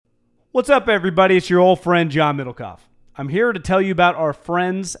What's up, everybody? It's your old friend, John Middlecoff. I'm here to tell you about our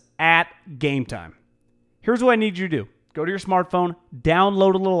friends at Game Time. Here's what I need you to do. Go to your smartphone,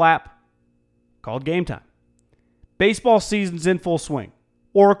 download a little app called Game Time. Baseball season's in full swing.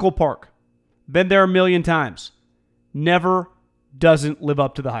 Oracle Park. Been there a million times. Never doesn't live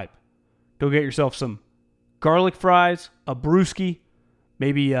up to the hype. Go get yourself some garlic fries, a brewski,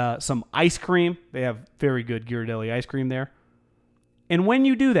 maybe some ice cream. They have very good Ghirardelli ice cream there. And when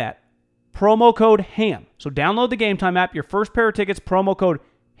you do that, promo code HAM. So download the Game Time app. Your first pair of tickets, promo code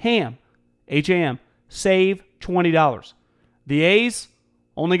HAM, H-A-M, save $20. The A's,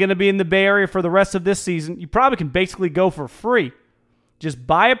 only going to be in the Bay Area for the rest of this season. You probably can basically go for free. Just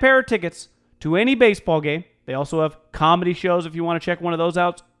buy a pair of tickets to any baseball game. They also have comedy shows if you want to check one of those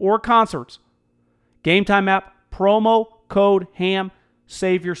out, or concerts. Game Time app, promo code HAM,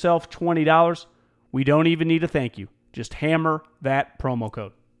 save yourself $20. We don't even need a thank you. Just hammer that promo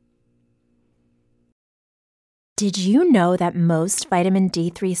code. Did you know that most vitamin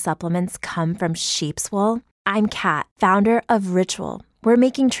D3 supplements come from sheep's wool? I'm Kat, founder of Ritual. We're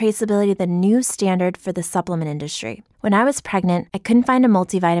making traceability the new standard for the supplement industry. When I was pregnant, I couldn't find a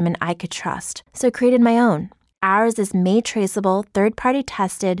multivitamin I could trust, so I created my own. Ours is made traceable, third-party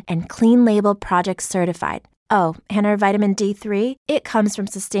tested, and clean label project certified. Oh, and our vitamin D3? It comes from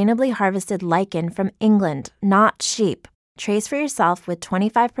sustainably harvested lichen from England, not sheep. Trace for yourself with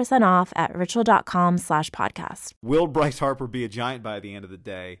 25% off at ritual.com/podcast. Will Bryce Harper be a Giant by the end of the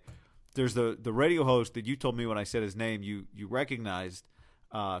day? There's the radio host that you told me when I said his name, you recognized,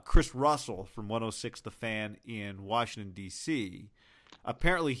 Chris Russell from 106 The Fan in Washington, D.C.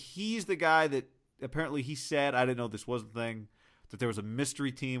 Apparently he's the guy that he said, I didn't know this was the thing, that there was a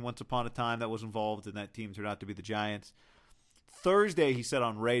mystery team once upon a time that was involved, and that team turned out to be the Giants. Thursday he said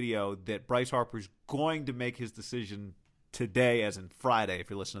on radio that Bryce Harper's going to make his decision today, as in Friday, if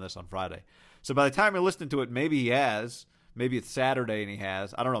you're listening to this on Friday. So by the time you're listening to it, maybe he has. Maybe it's Saturday and he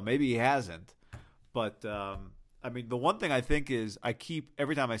has. I don't know. Maybe he hasn't. But, I mean, the one thing I think is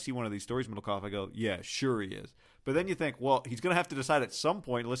every time I see one of these stories, Middlecoff, I go, yeah, sure he is. But then you think, well, he's going to have to decide at some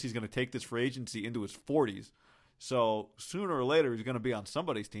point, unless he's going to take this free agency into his 40s. So sooner or later, he's going to be on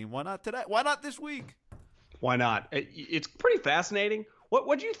somebody's team. Why not today? Why not this week? Why not? It's pretty fascinating.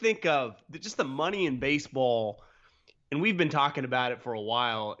 What do you think of just the money in baseball? And we've been talking about it for a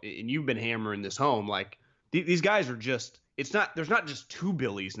while, and you've been hammering this home. Like, these guys are just – there's not just two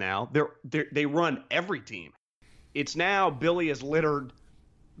Billies now. They run every team. It's now Billy has littered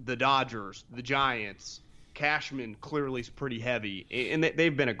the Dodgers, the Giants. Cashman clearly is pretty heavy. And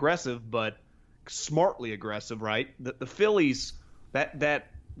they've been aggressive, but smartly aggressive, right? The Phillies, that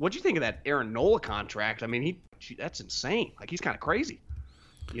what'd you think of that Aaron Nola contract? I mean, that's insane. Like, he's kind of crazy.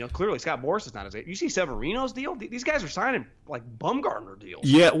 You know, clearly Scott Boras is not as – you see Severino's deal? These guys are signing, like, Bumgarner deals.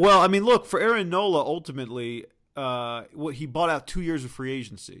 Yeah, well, I mean, look, for Aaron Nola, ultimately, he bought out 2 years of free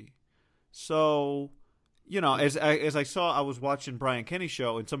agency. So, you know, as I saw, I was watching Brian Kenny's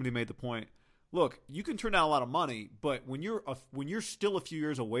show, and somebody made the point, look, you can turn down a lot of money, but when you're still a few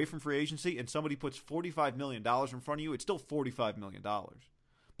years away from free agency and somebody puts $45 million in front of you, it's still $45 million.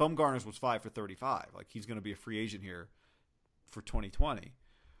 Bumgarner's was 5 for 35. Like, he's going to be a free agent here for 2020.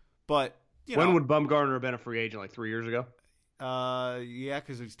 But when would Bumgarner have been a free agent? Like 3 years ago? Yeah,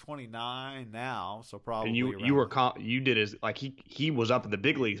 because he's 29 now, so probably. And you did his like he was up in the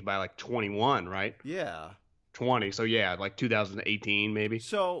big leagues by like 21, right? Yeah, 20. So yeah, like 2018 maybe.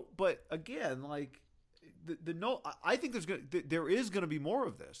 So, but again, like I think there is going to be more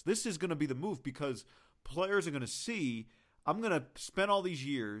of this. This is going to be the move because players are going to see I'm going to spend all these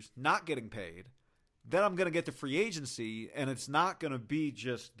years not getting paid. Then I'm going to get to free agency, and it's not going to be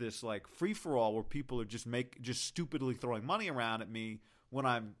just this like free for all where people are just stupidly throwing money around at me when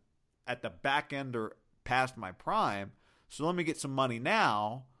I'm at the back end or past my prime. So let me get some money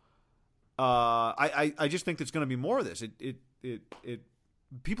now. I just think there's going to be more of this.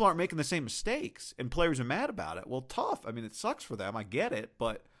 People aren't making the same mistakes, and players are mad about it. Well, tough. I mean, it sucks for them. I get it,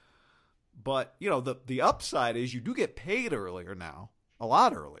 but you know the upside is you do get paid earlier now, a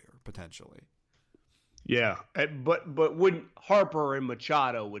lot earlier potentially. Yeah, but wouldn't Harper and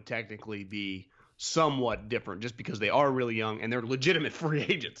Machado would technically be somewhat different just because they are really young and they're legitimate free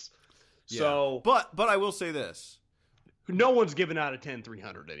agents. Yeah. So, but I will say this: no one's giving out a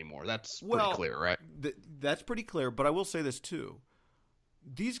 10-300 anymore. That's pretty clear, right? That's pretty clear. But I will say this too: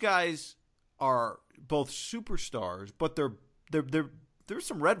 these guys are both superstars, but there's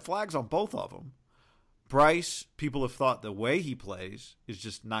some red flags on both of them. Bryce, people have thought the way he plays is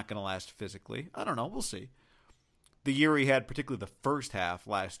just not going to last physically. I don't know. We'll see. The year he had, particularly the first half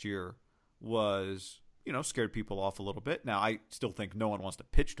last year, was scared people off a little bit. Now, I still think no one wants to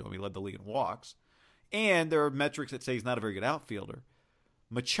pitch to him. He led the league in walks. And there are metrics that say he's not a very good outfielder.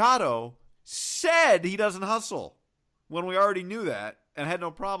 Machado said he doesn't hustle when we already knew that and had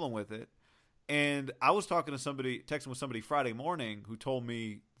no problem with it. And I was texting with somebody Friday morning who told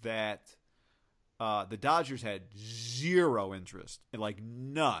me that the Dodgers had zero interest, and like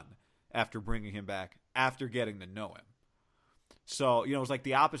none, after bringing him back, after getting to know him. So, it was like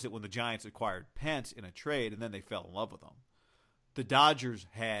the opposite when the Giants acquired Pence in a trade, and then they fell in love with him. The Dodgers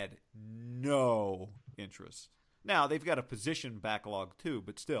had no interest. Now, they've got a position backlog too,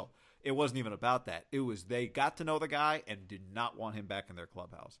 but still, it wasn't even about that. It was they got to know the guy and did not want him back in their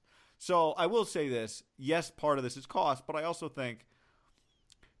clubhouse. So I will say this. Yes, part of this is cost, but I also think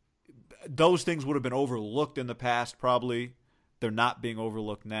those things would have been overlooked in the past probably. They're not being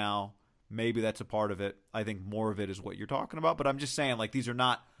overlooked now. Maybe that's a part of it. I think more of it is what you're talking about. But I'm just saying, like, these are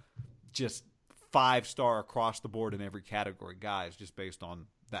not just 5-star across the board in every category guys just based on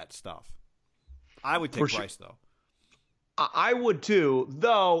that stuff. I would take Bryce, though. I would, too,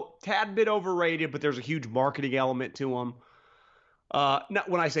 though tad bit overrated, but there's a huge marketing element to him. Not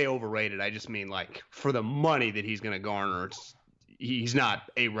when I say overrated, I just mean, like, for the money that he's going to garner, he's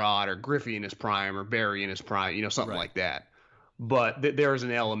not A-Rod or Griffey in his prime or Barry in his prime, something like that. But there's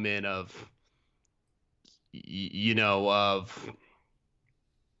an element of, of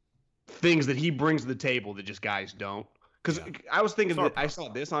things that he brings to the table that just guys don't. Because I was thinking I saw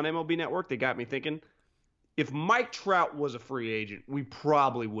this on MLB Network that got me thinking, if Mike Trout was a free agent, we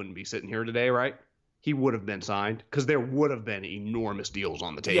probably wouldn't be sitting here today, right? He would have been signed because there would have been enormous deals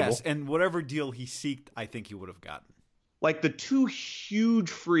on the table. Yes, and whatever deal he seeked, I think he would have gotten. Like the two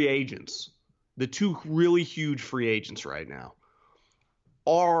huge free agents, the two really huge free agents right now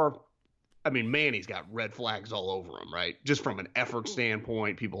Manny's got red flags all over him, right? Just from an effort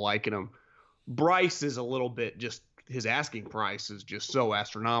standpoint, people liking him. Bryce is a little bit just his asking price is just so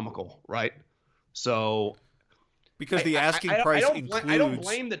astronomical, right? So because the asking price includes I don't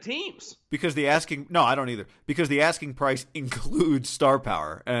blame the teams. Because the asking I don't either. Because the asking price includes star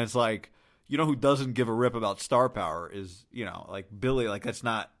power. And it's like, who doesn't give a rip about star power is, like Billy, like that's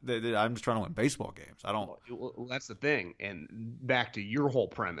not I'm just trying to win baseball games. I don't Well, that's the thing. And back to your whole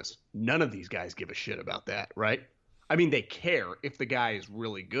premise, none of these guys give a shit about that, right? I mean, they care if the guy is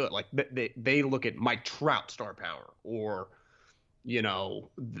really good. Like they look at Mike Trout star power or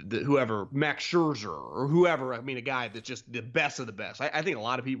whoever, Max Scherzer or whoever. I mean, a guy that's just the best of the best. I think a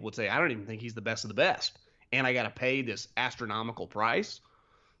lot of people would say, I don't even think he's the best of the best. And I got to pay this astronomical price.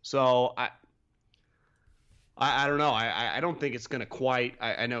 So I don't know. I don't think it's going to quite.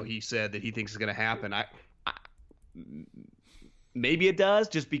 I know he said that he thinks it's going to happen. Maybe it does,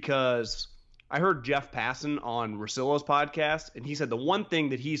 just because I heard Jeff Passan on Russillo's podcast, and he said the one thing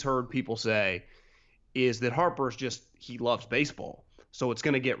that he's heard people say is that Harper's he loves baseball. So it's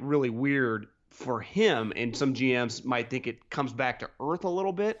going to get really weird for him, and some GMs might think it comes back to earth a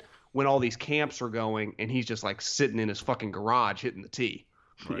little bit when all these camps are going, and he's just like sitting in his fucking garage hitting the tee.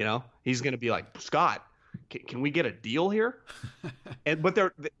 Right. He's going to be like, Scott, can we get a deal here? But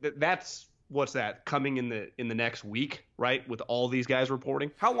that's what's that coming in the next week, right? With all these guys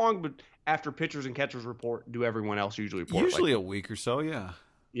reporting, how long after pitchers and catchers report do everyone else usually report? Usually a week or so, yeah.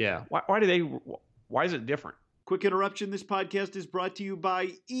 Yeah. Why is it different? Quick interruption. This podcast is brought to you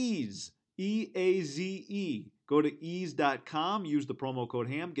by Eaze. EAZE. Go to ease.com, use the promo code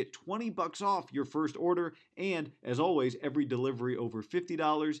HAM, get $20 off your first order, and as always, every delivery over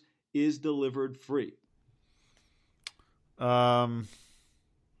 $50 is delivered free. Because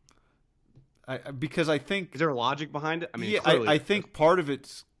I think, is there logic behind it? I mean, I think part of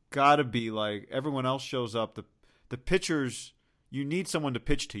it's got to be like everyone else shows up. The pitchers, you need someone to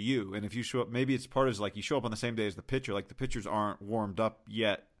pitch to you, and if you show up, maybe it's part of like you show up on the same day as the pitcher. Like the pitchers aren't warmed up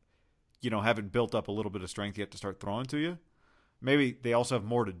yet. Haven't built up a little bit of strength yet to start throwing to you. Maybe they also have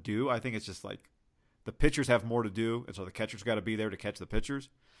more to do. I think it's just like the pitchers have more to do, and so the catcher's got to be there to catch the pitchers.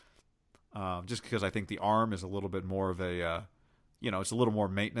 Just because I think the arm is a little bit more of a, it's a little more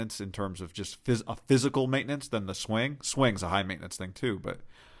maintenance in terms of just a physical maintenance than the swing. Swing's a high maintenance thing too, but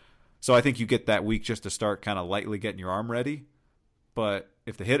so I think you get that week just to start kind of lightly getting your arm ready. But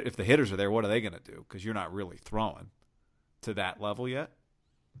if the hitters are there, what are they going to do? Because you're not really throwing to that level yet.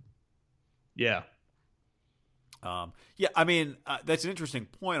 Yeah. I mean, that's an interesting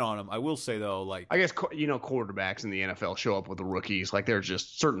point on him. I will say, though, like... I guess, quarterbacks in the NFL show up with the rookies. Like, there's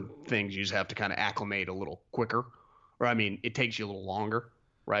just certain things you just have to kind of acclimate a little quicker. Or, I mean, it takes you a little longer,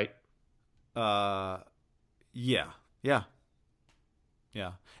 right? Yeah. And,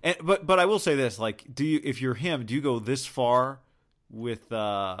 but I will say this, like, if you're him, do you go this far with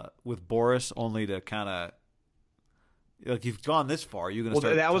Boris, only to kind of like you've gone this far. You're gonna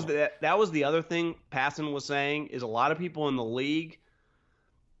start. That was the other thing Passan was saying is a lot of people in the league,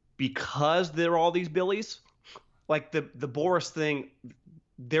 because there are all these Billies, like the Boris thing,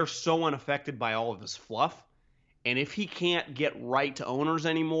 they're so unaffected by all of this fluff. And if he can't get right to owners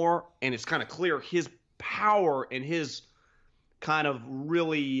anymore, and it's kind of clear his power and his kind of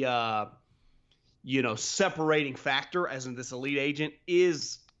really, separating factor as in this elite agent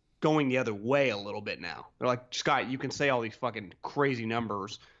is going the other way a little bit now. They're like, Scott, you can say all these fucking crazy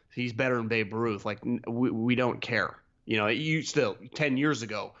numbers. He's better than Babe Ruth. Like, we don't care. You still, 10 years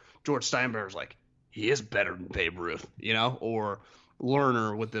ago, George Steinbrenner's like, he is better than Babe Ruth, or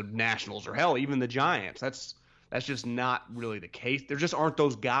Lerner with the Nationals, or hell, even the Giants. That's just not really the case. There just aren't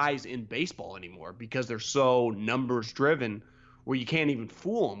those guys in baseball anymore because they're so numbers driven where you can't even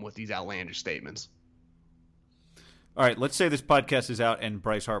fool them with these outlandish statements. All right, let's say this podcast is out and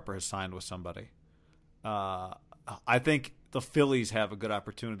Bryce Harper has signed with somebody. I think the Phillies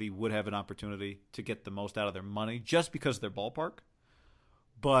would have an opportunity to get the most out of their money just because of their ballpark.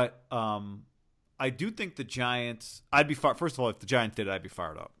 But I do think the Giants, first of all, if the Giants did it, I'd be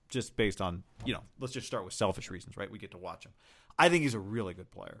fired up. Just based on, let's just start with selfish reasons, right? We get to watch him. I think he's a really good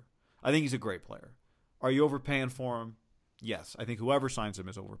player. I think he's a great player. Are you overpaying for him? Yes. I think whoever signs him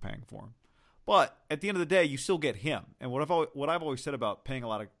is overpaying for him. But at the end of the day, you still get him. And what I've always said about paying a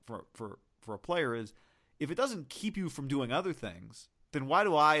lot for a player is, if it doesn't keep you from doing other things, then why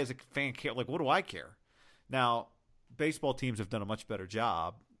do I as a fan care? Like, what do I care? Now, baseball teams have done a much better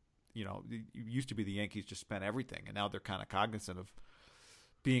job. It used to be the Yankees just spent everything, and now they're kind of cognizant of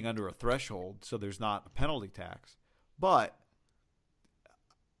being under a threshold, so there's not a penalty tax. But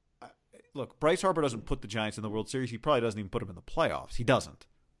look, Bryce Harper doesn't put the Giants in the World Series. He probably doesn't even put them in the playoffs. He doesn't.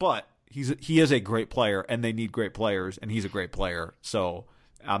 But he is a great player, and they need great players, and he's a great player. So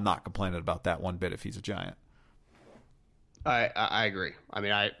I'm not complaining about that one bit if he's a Giant. I agree. I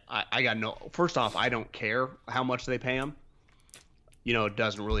mean, I got no. First off, I don't care how much they pay him. It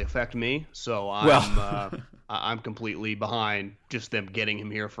doesn't really affect me. So I'm completely behind just them getting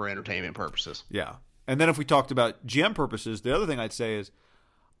him here for entertainment purposes. Yeah. And then if we talked about GM purposes, the other thing I'd say is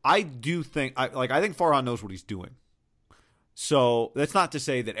I think Farhan knows what he's doing. So that's not to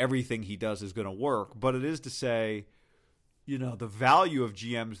say that everything he does is going to work, but it is to say, the value of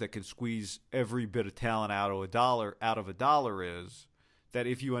GMs that can squeeze every bit of talent out of a dollar is that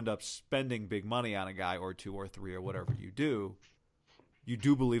if you end up spending big money on a guy or two or three or whatever you do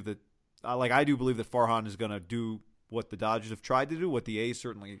believe that, I do believe that Farhan is going to do what the Dodgers have tried to do, what the A's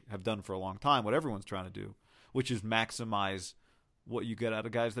certainly have done for a long time, what everyone's trying to do, which is maximize what you get out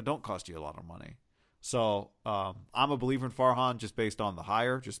of guys that don't cost you a lot of money. So I'm a believer in Farhan just based on the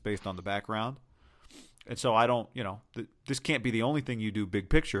hire, just based on the background. And so I don't, this can't be the only thing you do big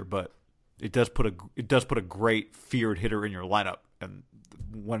picture, but it does put a great feared hitter in your lineup. And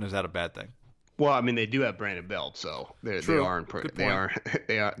when is that a bad thing? Well, I mean, they do have Brandon Belt, so they are in pretty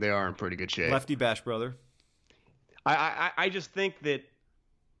good shape. Lefty Bash brother. I just think that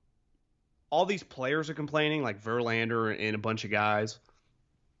all these players are complaining, like Verlander and a bunch of guys,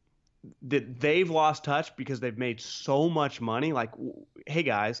 that they've lost touch because they've made so much money. Like, hey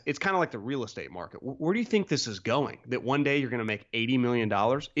guys, it's kind of like the real estate market. Where do you think this is going? That one day you're going to make $80 million?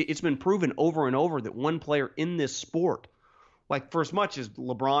 It's been proven over and over that one player in this sport, like for as much as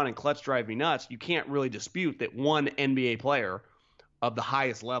LeBron and Klutch drive me nuts, you can't really dispute that one NBA player of the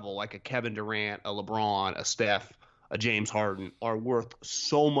highest level, like a Kevin Durant, a LeBron, a Steph, a James Harden, are worth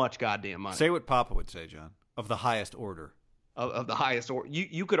so much goddamn money. Say what Papa would say, John, of the highest order. Of the highest order.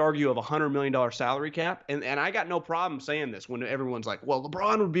 You could argue of a $100 million salary cap, and I got no problem saying this when everyone's like, well,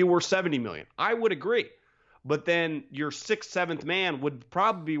 LeBron would be worth $70 million. I would agree. But then your sixth, seventh man would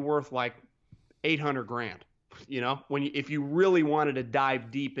probably be worth like $800,000. If you really wanted to dive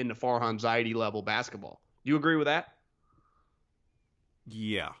deep into Farhan Zaidi level basketball. Do you agree with that?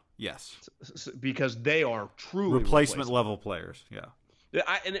 Yeah. Yes. Because they are truly replacement level players. Yeah.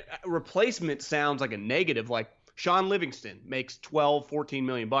 Replacement sounds like a negative. Like Sean Livingston makes $12-14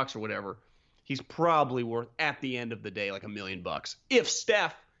 million or whatever. He's probably worth at the end of the day like $1 million. If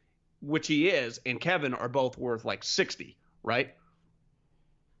Steph, which he is, and Kevin are both worth like 60, right?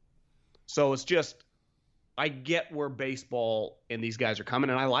 So it's just, I get where baseball and these guys are coming,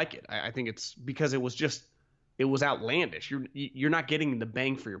 and I like it. I think it's because it was outlandish. You're not getting the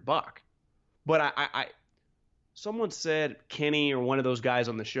bang for your buck. But someone said, Kenny or one of those guys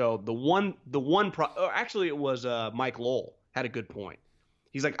on the show, actually it was Mike Lowell had a good point.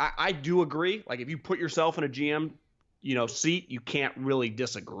 He's like, I do agree. Like if you put yourself in a GM, seat, you can't really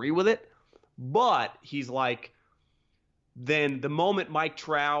disagree with it. But he's like, then the moment Mike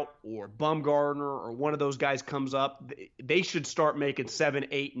Trout or Bumgarner or one of those guys comes up, they should start making $7,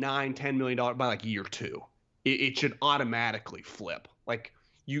 $8, $9, $10 million by like year 2. It should automatically flip. Like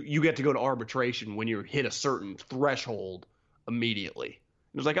you get to go to arbitration when you hit a certain threshold immediately.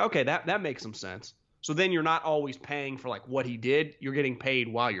 It was like, okay, that makes some sense. So then you're not always paying for like what he did. You're getting paid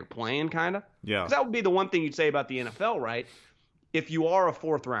while you're playing, kind of. Yeah. 'Cause that would be the one thing you'd say about the NFL, right? If you are a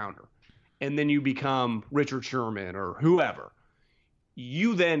 4th rounder and then you become Richard Sherman or whoever,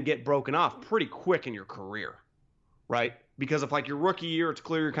 you then get broken off pretty quick in your career, right? Because if like your rookie year, it's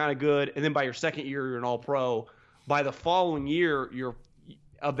clear you're kind of good, and then by your second year, you're an all-pro. By the following year, you're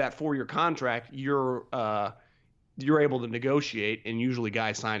of that 4-year contract, you're able to negotiate, and usually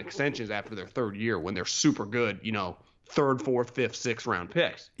guys sign extensions after their 3rd year when they're super good, 3rd, 4th, 5th, 6th round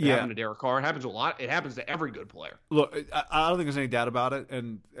picks. It happened to Derek Carr. It happens a lot. It happens to every good player. Look, I don't think there's any doubt about it.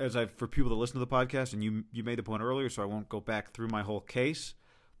 And for people that listen to the podcast, and you made the point earlier, so I won't go back through my whole case,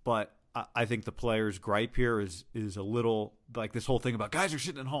 but I think the player's gripe here is a little like this whole thing about guys are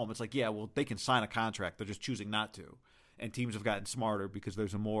sitting at home. It's like, yeah, well, they can sign a contract. They're just choosing not to. And teams have gotten smarter because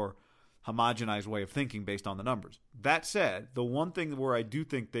there's a more homogenized way of thinking based on the numbers. That said, the one thing where I do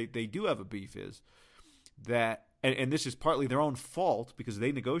think they do have a beef is that, and this is partly their own fault because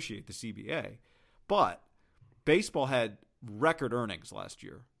they negotiate the CBA, but baseball had record earnings last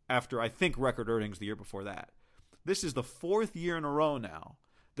year after, I think, record earnings the year before that. This is the 4th year in a row now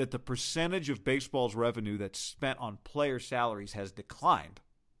that the percentage of baseball's revenue that's spent on player salaries has declined.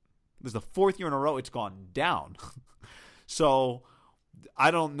 This is the 4th year in a row it's gone down. So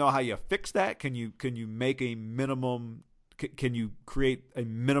I don't know how you fix that. Can you make a minimum? Can you create a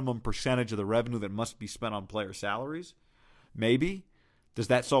minimum percentage of the revenue that must be spent on player salaries? Maybe. Does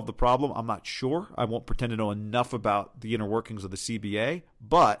that solve the problem? I'm not sure. I won't pretend to know enough about the inner workings of the CBA,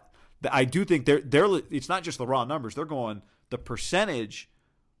 but I do think they're it's not just the raw numbers. They're going, the percentage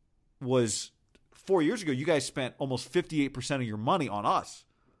was 4 years ago, you guys spent almost 58% of your money on us.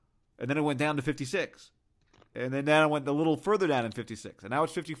 And then it went down to 56. And then it went a little further down in 56. And now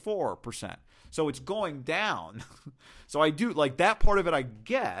it's 54%. So it's going down. So I do, like, that part of it I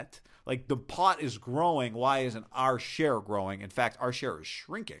get. Like, the pot is growing. Why isn't our share growing? In fact, our share is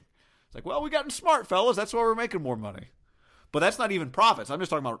shrinking. It's like, well, we gotten smart, fellas. That's why we're making more money. But that's not even profits. I'm just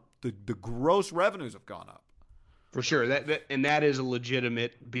talking about the gross revenues have gone up. For sure. That is a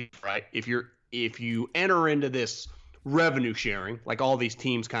legitimate beef, right? If you enter into this revenue sharing, like all these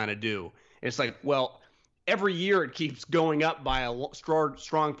teams kind of do, it's like, well, every year it keeps going up by a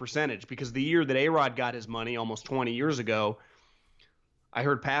strong percentage because the year that A-Rod got his money almost 20 years ago, I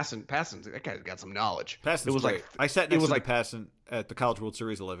heard Passan, that guy's got some knowledge. Passan's great. Like, I sat next to Passan at the College World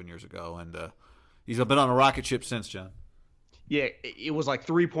Series 11 years ago, and he's been on a rocket ship since, John. Yeah, it was like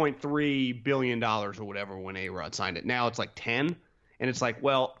 $3.3 billion or whatever when A-Rod signed it. Now it's like 10, and it's like,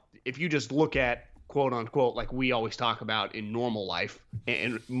 well, if you just look at quote unquote, like we always talk about in normal life,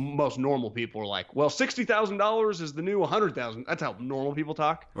 and most normal people are like, well, $60,000 is the new $100,000. That's how normal people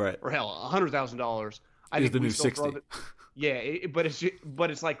talk, right? Or hell, $100,000 is the new 60. Yeah, but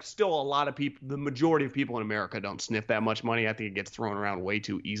it's like still a lot of people. The majority of people in America don't sniff that much money. I think it gets thrown around way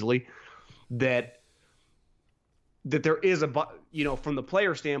too easily. That there is from the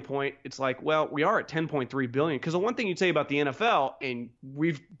player standpoint, it's like, well, we are at 10.3 billion. Because the one thing you'd say about the NFL, and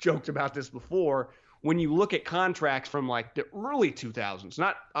we've joked about this before, when you look at contracts from like the early 2000s,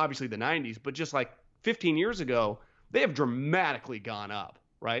 not obviously the 90s, but just like 15 years ago, they have dramatically gone up,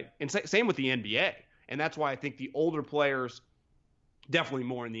 right? And same with the NBA. And that's why I think the older players, definitely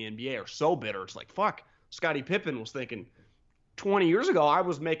more in the NBA, are so bitter. It's like, fuck, Scottie Pippen was thinking 20 years ago, I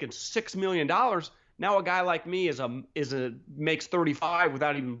was making $6 million. Now a guy like me makes 35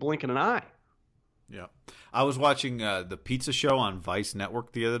 without even blinking an eye. Yeah. I was watching the Pizza Show on Vice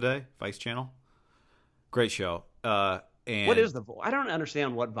Network the other day, Vice Channel. Great show. And what is I don't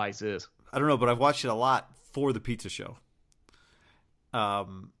understand what Vice is. I don't know, but I've watched it a lot for the Pizza Show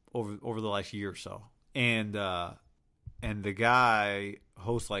over the last year or so. And the guy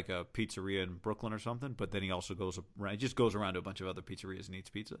hosts like a pizzeria in Brooklyn or something, but then he also goes around to a bunch of other pizzerias and eats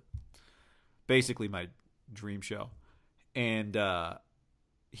pizza. Basically my dream show. And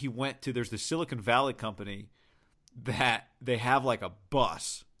he went to, there's the Silicon Valley company that they have like a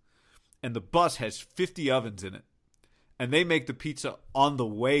bus, and the bus has 50 ovens in it, and they make the pizza on the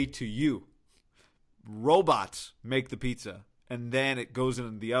way to you. Robots make the pizza, and then it goes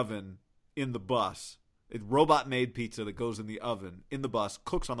in the oven in the bus. It's robot-made pizza that goes in the oven in the bus,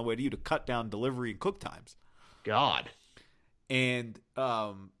 cooks on the way to you to cut down delivery and cook times. God. And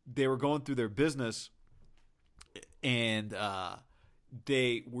they were going through their business, and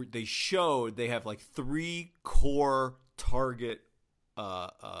they showed they have like 3 core target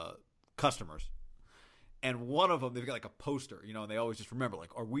customers. And one of them, they've got like a poster, you know, and they always just remember,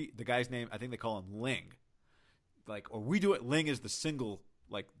 like, the guy's name, I think they call him Ling. Like, Ling is the single,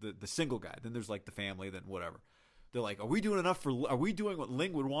 like the single guy. Then there's like the family, then whatever. They're like, are we doing what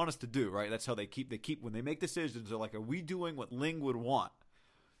Ling would want us to do, right? That's how they keep, when they make decisions, they're like, are we doing what Ling would want?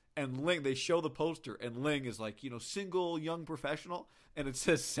 And Ling, they show the poster, and Ling is like, you know, single young professional, and it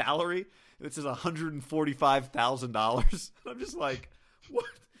says salary, and it says $145,000. And I'm just like, what?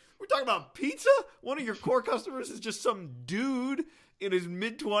 We're talking about pizza? One of your core customers is just some dude in his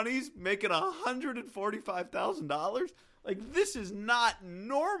mid-20s making $145,000? Like, this is not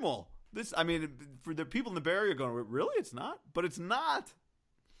normal. I mean, for the people in the Bay Area going, really? It's not? But it's not.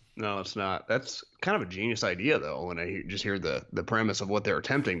 No, it's not. That's kind of a genius idea, though, when I just hear the premise of what they're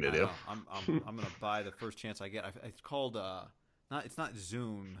attempting to do. I'm going to buy the first chance I get. It's called, it's not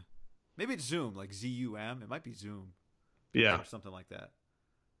Zoom. Maybe it's Zoom, like Z-U-M. It might be Zoom. Yeah. Or something like that.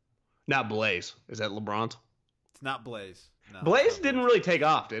 Not Blaze. Is that LeBron's? It's not Blaze. No, Blaze didn't really take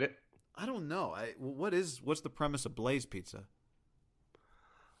off, did it? I don't know. What's the premise of Blaze Pizza?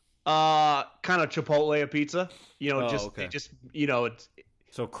 Kind of Chipotle a pizza. You know, okay. It's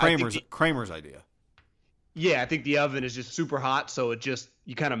so Kramer's idea. Yeah, I think the oven is just super hot, so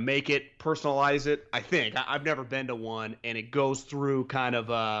you kind of make it, personalize it. I think I've never been to one, and it goes through kind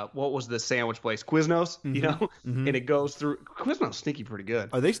of what was the sandwich place, Quiznos, you know, and it goes through Quiznos. Sneaky pretty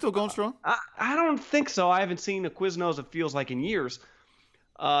good. Are they still going strong? I don't think so. I haven't seen a Quiznos. It feels like in years.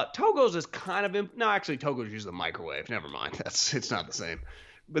 Togo's is kind of actually Togo's uses the microwave. Never mind, it's not the same.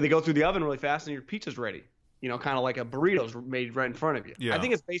 But they go through the oven really fast, and your pizza's ready. You know, kind of like a burrito's made right in front of you. Yeah. I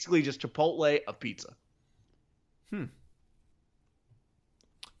think it's basically just Chipotle of pizza.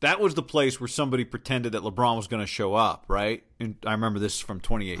 That was the place where somebody pretended that LeBron was going to show up, right? And I remember this from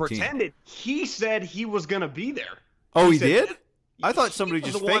 2018. Pretended? He said he was going to be there. Oh, he did? I thought somebody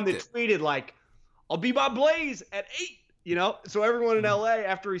just faked it. He was the one that tweeted, like, I'll be by Blaze at 8, you know? So everyone in L.A.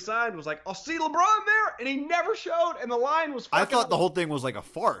 after he signed was like, I'll see LeBron there, and he never showed, and the line was fucking... I thought the whole thing was like a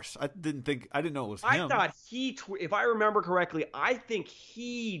farce. I didn't know it was him. I thought if I remember correctly, I think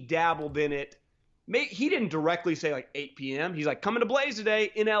he dabbled in it. He didn't directly say like 8 p.m. He's like, coming to Blaze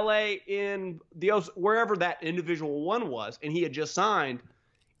today in L.A. in wherever that individual one was, and he had just signed,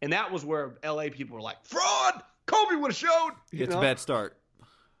 and that was where L.A. people were like, fraud! Kobe would have showed! It's a bad start.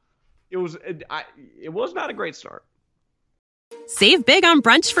 It was not a great start. Save big on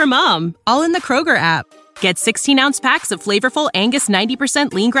brunch for mom, all in the Kroger app. Get 16-ounce packs of flavorful Angus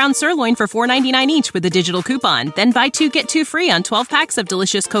 90% lean ground sirloin for $4.99 each with a digital coupon. Then buy 2, get 2 free on 12 packs of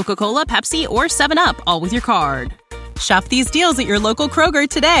delicious Coca-Cola, Pepsi, or 7-Up, all with your card. Shop these deals at your local Kroger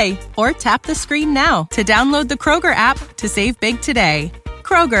today, or tap the screen now to download the Kroger app to save big today.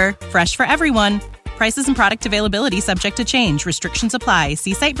 Kroger, fresh for everyone. Prices and product availability subject to change. Restrictions apply.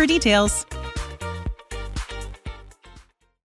 See site for details.